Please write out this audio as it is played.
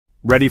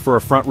Ready for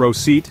a front row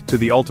seat to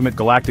the ultimate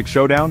galactic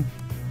showdown?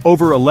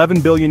 Over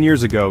 11 billion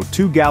years ago,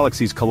 two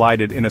galaxies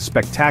collided in a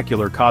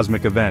spectacular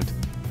cosmic event.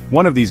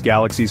 One of these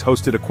galaxies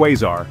hosted a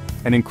quasar,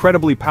 an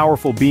incredibly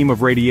powerful beam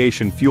of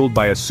radiation fueled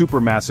by a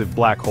supermassive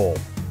black hole.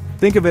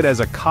 Think of it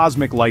as a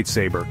cosmic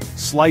lightsaber,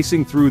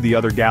 slicing through the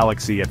other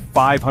galaxy at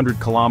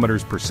 500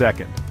 kilometers per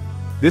second.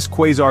 This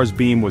quasar's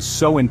beam was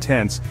so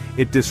intense,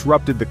 it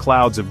disrupted the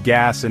clouds of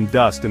gas and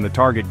dust in the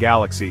target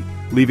galaxy,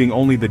 leaving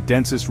only the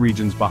densest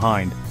regions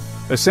behind.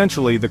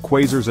 Essentially, the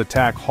quasar's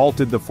attack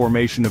halted the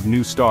formation of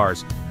new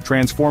stars,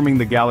 transforming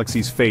the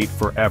galaxy's fate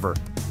forever.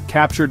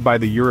 Captured by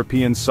the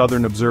European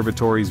Southern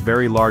Observatory's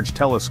Very Large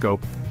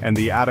Telescope and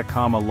the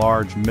Atacama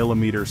Large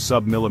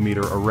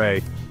Millimeter-Submillimeter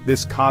Array,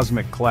 this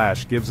cosmic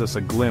clash gives us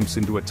a glimpse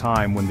into a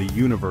time when the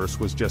universe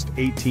was just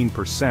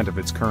 18% of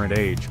its current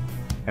age.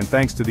 And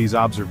thanks to these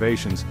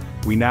observations,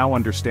 we now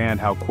understand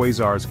how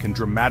quasars can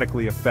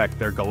dramatically affect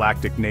their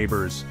galactic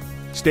neighbors.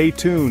 Stay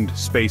tuned,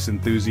 space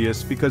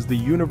enthusiasts, because the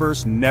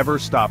universe never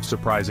stops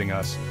surprising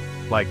us.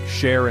 Like,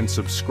 share and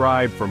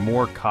subscribe for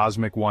more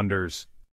cosmic wonders.